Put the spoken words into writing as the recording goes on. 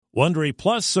Wondery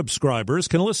Plus subscribers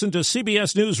can listen to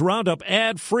CBS News Roundup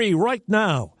ad-free right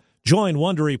now. Join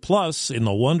Wondery Plus in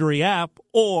the Wondery app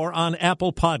or on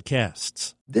Apple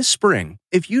Podcasts. This spring,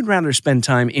 if you'd rather spend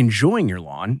time enjoying your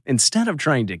lawn instead of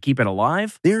trying to keep it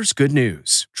alive, there's good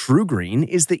news. True Green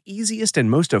is the easiest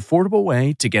and most affordable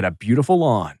way to get a beautiful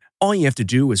lawn. All you have to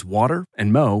do is water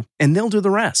and mow, and they'll do the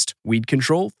rest. Weed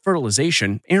control,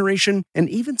 fertilization, aeration, and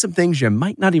even some things you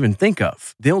might not even think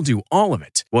of. They'll do all of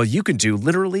it, while you can do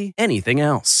literally anything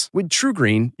else. With True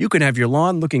Green, you can have your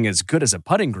lawn looking as good as a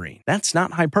putting green. That's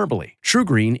not hyperbole. True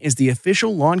Green is the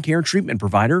official lawn care treatment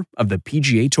provider of the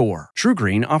PGA Tour. True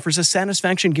Green offers a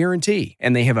satisfaction guarantee,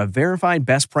 and they have a verified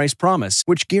best price promise,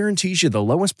 which guarantees you the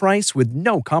lowest price with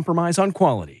no compromise on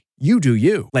quality. You do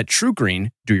you. Let True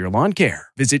Green do your lawn care.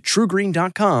 Visit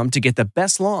TrueGreen.com to get the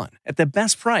best lawn at the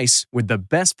best price with the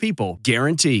best people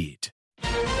guaranteed.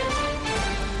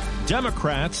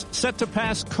 Democrats set to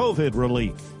pass COVID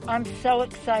relief. I'm so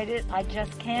excited, I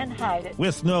just can't hide it.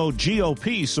 With no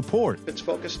GOP support. It's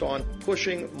focused on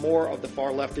pushing more of the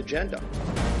far-left agenda.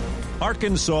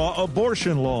 Arkansas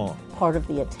abortion law. Part of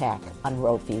the attack on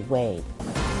Roe v. Wade.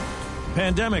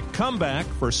 Pandemic comeback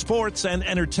for sports and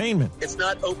entertainment. It's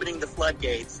not opening the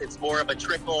floodgates. It's more of a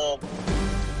trickle.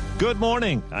 Good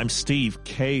morning. I'm Steve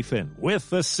Kathan with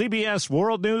the CBS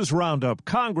World News Roundup.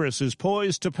 Congress is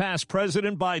poised to pass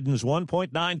President Biden's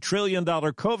 $1.9 trillion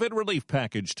COVID relief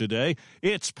package today.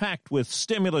 It's packed with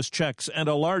stimulus checks and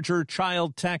a larger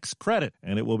child tax credit,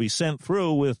 and it will be sent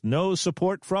through with no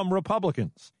support from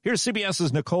Republicans. Here's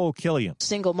CBS's Nicole Killian.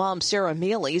 Single mom Sarah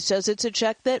Mealy says it's a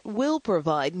check that will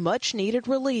provide much-needed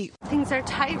relief. Things are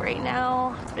tight right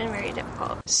now. It's been very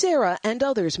difficult. Sarah and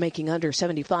others making under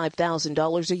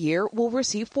 $75,000 a year will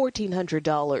receive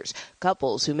 $1,400.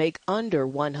 Couples who make under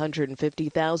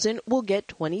 $150,000 will get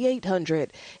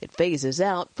 $2,800. It phases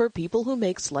out for people who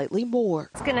make slightly more.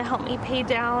 It's going to help me pay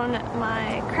down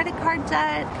my credit card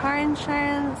debt, car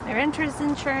insurance, my renter's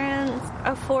insurance,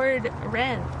 afford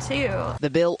rent too. The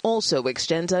bill also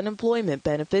extends unemployment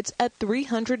benefits at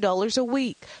 $300 a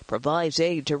week, provides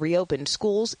aid to reopen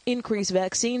schools, increase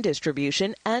vaccine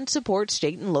distribution, and support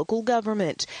state and local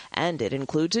government. And it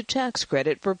includes a tax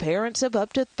credit for parents of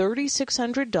up to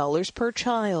 $3,600 per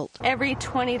child. Every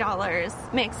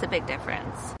 $20 makes a big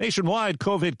difference. Nationwide,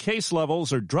 COVID case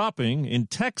levels are dropping. In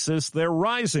Texas, they're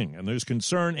rising, and there's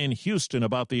concern in Houston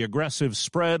about the aggressive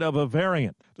spread of a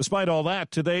variant. Despite all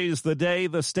that, today's the day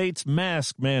the state's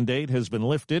mask mandate has been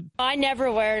lifted. I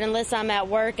never wear it unless I'm at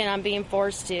work and I'm being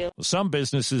forced to. Some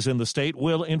businesses in the state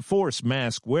will enforce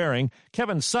mask wearing.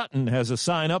 Kevin Sutton has a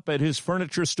sign up at his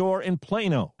furniture store in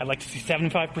Plano. I'd like to see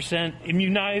 75%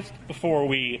 immunized before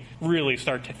we really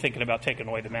start thinking about taking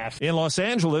away the mask. In Los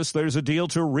Angeles, there's a deal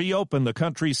to reopen the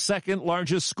country's second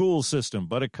largest school system,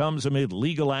 but it comes amid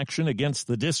legal action against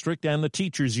the district and the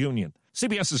teachers union.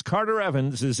 CBS's Carter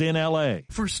Evans is in L.A.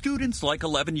 For students like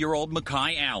 11-year-old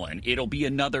Makai Allen, it'll be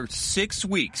another 6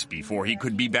 weeks before he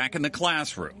could be back in the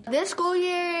classroom. This school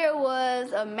year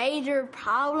was a major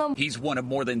problem. He's one of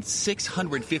more than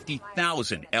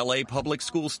 650,000 L.A. public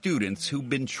school students who've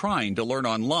been trying to learn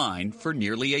online for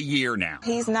nearly a year now.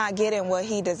 He's not getting what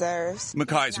he deserves.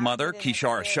 Makai's mother,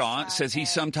 Kishara Shaw, says he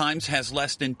sometimes has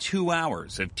less than 2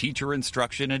 hours of teacher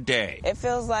instruction a day. It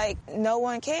feels like no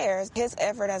one cares. His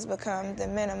effort has become the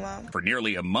minimum. For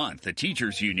nearly a month, the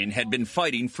teachers union had been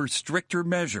fighting for stricter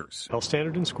measures. Health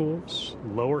standard in schools,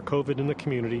 lower COVID in the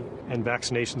community, and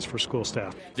vaccinations for school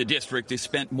staff. The district has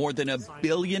spent more than $1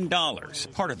 billion,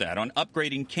 part of that on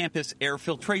upgrading campus air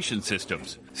filtration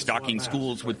systems, stocking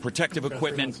schools with protective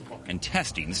equipment, and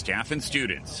testing staff and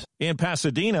students. In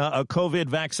Pasadena, a COVID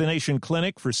vaccination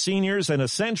clinic for seniors and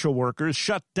essential workers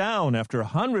shut down after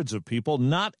hundreds of people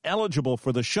not eligible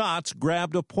for the shots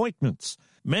grabbed appointments.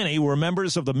 Many were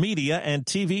members of the media and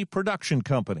TV production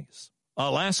companies.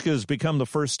 Alaska's become the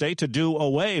first state to do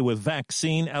away with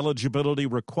vaccine eligibility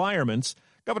requirements.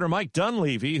 Governor Mike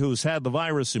Dunleavy, who's had the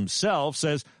virus himself,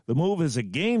 says the move is a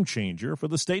game changer for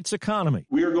the state's economy.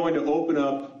 We are going to open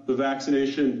up the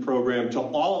vaccination program to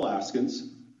all Alaskans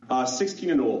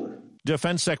 16 and older.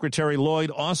 Defense Secretary Lloyd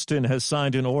Austin has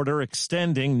signed an order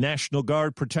extending National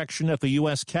Guard protection at the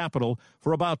U.S. Capitol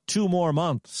for about 2 more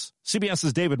months.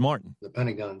 CBS's David Martin. The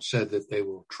Pentagon said that they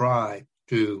will try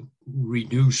to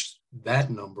reduce that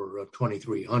number of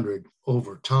 2,300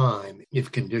 over time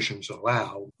if conditions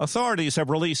allow. Authorities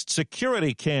have released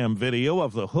security cam video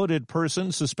of the hooded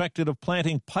person suspected of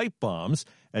planting pipe bombs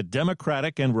at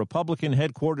Democratic and Republican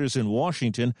headquarters in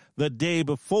Washington the day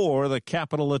before the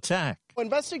Capitol attack.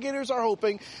 Investigators are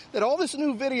hoping that all this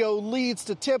new video leads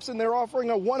to tips, and they're offering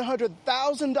a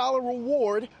 $100,000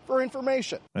 reward for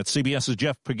information. That's CBS's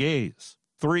Jeff Pegues.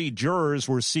 3 jurors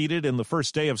were seated in the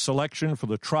first day of selection for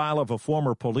the trial of a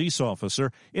former police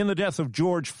officer in the death of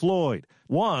George Floyd.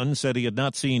 One said he had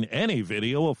not seen any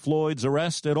video of Floyd's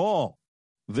arrest at all.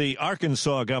 The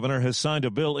Arkansas governor has signed a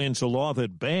bill into law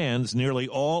that bans nearly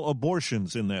all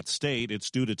abortions in that state. It's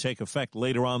due to take effect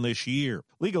later on this year.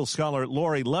 Legal scholar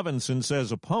Lori Levinson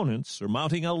says opponents are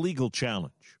mounting a legal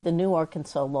challenge. The new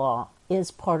Arkansas law is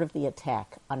part of the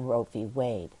attack on Roe v.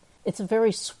 Wade. It's a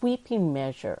very sweeping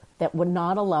measure that would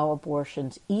not allow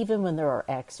abortions even when there are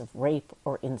acts of rape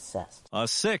or incest. A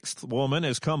 6th woman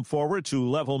has come forward to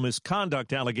level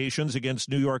misconduct allegations against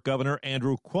New York Governor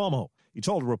Andrew Cuomo. He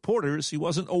told reporters he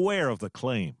wasn't aware of the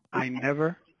claim. I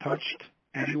never touched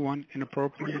anyone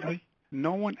inappropriately.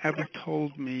 No one ever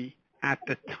told me at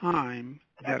the time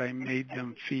that I made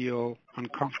them feel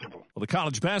uncomfortable. Well, the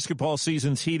college basketball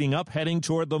season's heating up, heading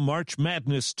toward the March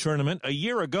Madness tournament. A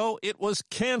year ago, it was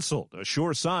canceled, a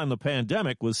sure sign the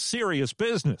pandemic was serious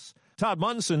business. Todd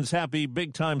Munson's happy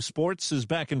big-time sports is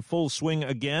back in full swing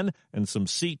again, and some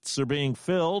seats are being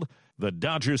filled. The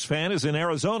Dodgers fan is in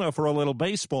Arizona for a little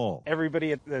baseball.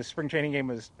 Everybody at the spring training game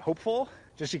was hopeful.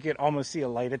 Just you could almost see a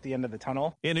light at the end of the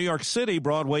tunnel. In New York City,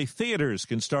 Broadway theaters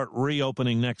can start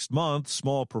reopening next month.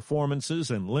 Small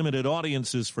performances and limited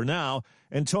audiences for now.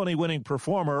 And Tony-winning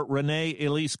performer Renee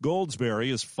Elise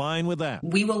Goldsberry is fine with that.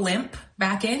 We will limp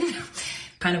back in,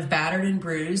 kind of battered and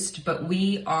bruised, but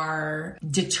we are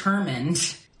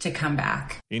determined to come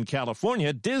back. In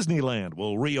California, Disneyland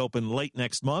will reopen late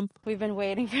next month. We've been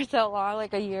waiting for so long,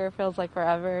 like a year feels like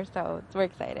forever, so we're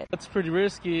excited. It's pretty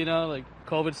risky, like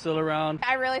COVID's still around.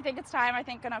 I really think it's time. I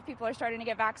think enough people are starting to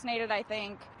get vaccinated. I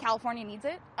think California needs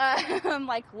it.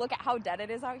 Look at how dead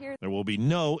it is out here. There will be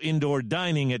no indoor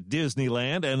dining at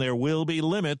Disneyland, and there will be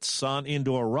limits on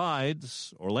indoor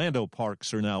rides. Orlando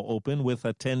parks are now open with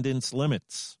attendance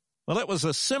limits. Well, that was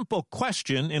a simple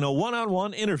question in a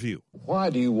one-on-one interview.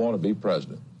 Why do you want to be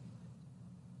president?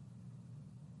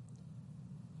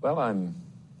 Well,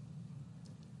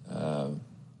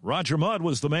 Roger Mudd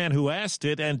was the man who asked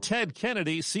it, and Ted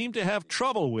Kennedy seemed to have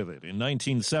trouble with it in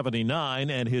 1979,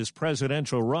 and his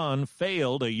presidential run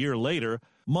failed a year later.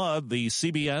 Mudd, the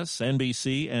CBS,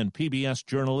 NBC, and PBS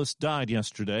journalist, died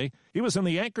yesterday. He was in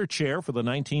the anchor chair for the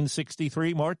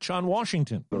 1963 March on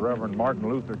Washington. The Reverend Martin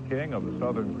Luther King of the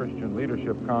Southern Christian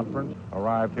Leadership Conference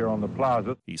arrived here on the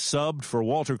plaza. He subbed for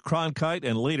Walter Cronkite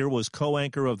and later was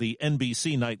co-anchor of the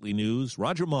NBC Nightly News.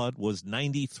 Roger Mudd was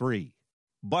 93.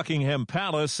 Buckingham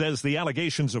Palace says the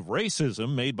allegations of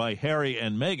racism made by Harry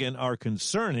and Meghan are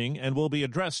concerning and will be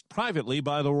addressed privately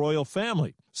by the royal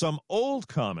family. Some old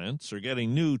comments are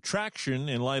getting new traction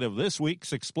in light of this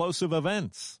week's explosive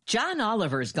events. John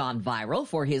Oliver's gone viral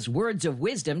for his words of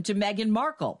wisdom to Meghan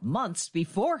Markle months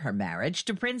before her marriage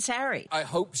to Prince Harry. I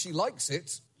hope she likes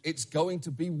it. It's going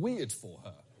to be weird for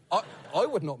her. I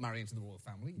would not marry into the royal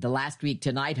family. The Last Week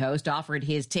Tonight host offered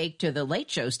his take to The Late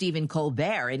Show Stephen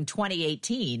Colbert in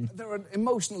 2018. They're an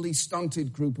emotionally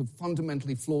stunted group of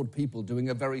fundamentally flawed people doing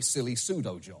a very silly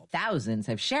pseudo-job. Thousands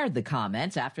have shared the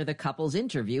comments after the couple's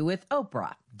interview with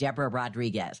Oprah. Deborah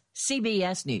Rodriguez,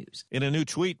 CBS News. In a new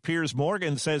tweet, Piers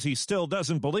Morgan says he still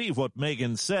doesn't believe what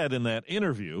Meghan said in that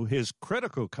interview. His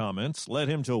critical comments led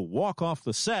him to walk off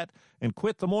the set and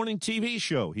quit the morning TV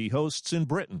show he hosts in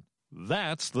Britain.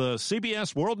 That's the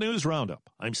CBS World News Roundup.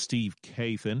 I'm Steve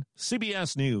Kathan,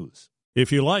 CBS News.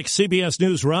 If you like CBS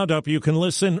News Roundup, you can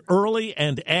listen early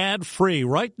and ad-free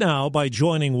right now by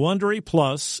joining Wondery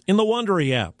Plus in the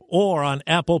Wondery app or on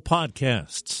Apple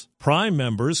Podcasts. Prime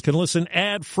members can listen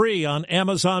ad-free on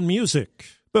Amazon Music.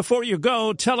 Before you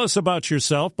go, tell us about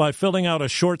yourself by filling out a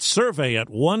short survey at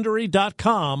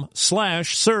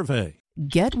Wondery.com/survey.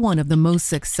 Get one of the most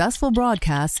successful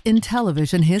broadcasts in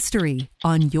television history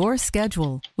on your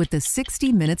schedule with the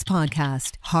 60 Minutes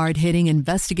Podcast. Hard-hitting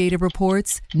investigative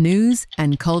reports, news,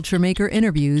 and culture maker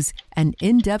interviews, and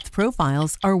in-depth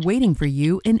profiles are waiting for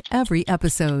you in every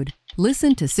episode.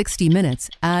 Listen to 60 Minutes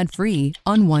ad-free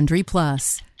on Wondery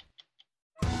Plus.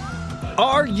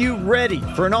 Are you ready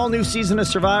for an all-new season of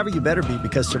Survivor? You better be,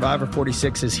 because Survivor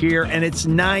 46 is here, and it's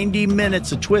 90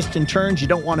 minutes of twists and turns you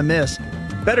don't want to miss.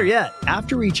 Better yet,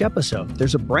 after each episode,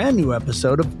 there's a brand new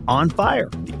episode of On Fire,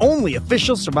 the only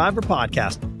official Survivor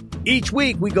podcast. Each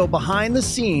week, we go behind the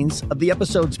scenes of the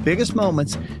episode's biggest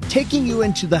moments, taking you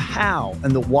into the how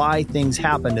and the why things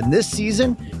happened. And this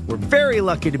season, we're very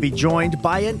lucky to be joined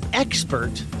by an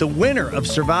expert, the winner of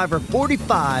Survivor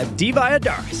 45, Diva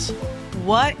Adaris.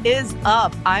 What is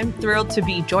up? I'm thrilled to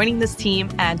be joining this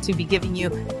team and to be giving you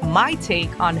my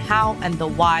take on how and the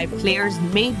why players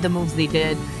made the moves they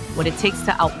did, what it takes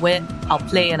to outwit,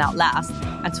 outplay, and outlast,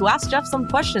 and to ask Jeff some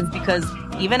questions because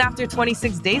even after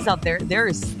 26 days out there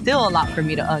is still a lot for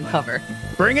me to uncover.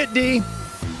 Bring it, D.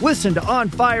 Listen to On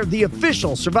Fire, the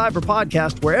official Survivor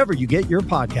podcast, wherever you get your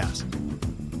podcasts.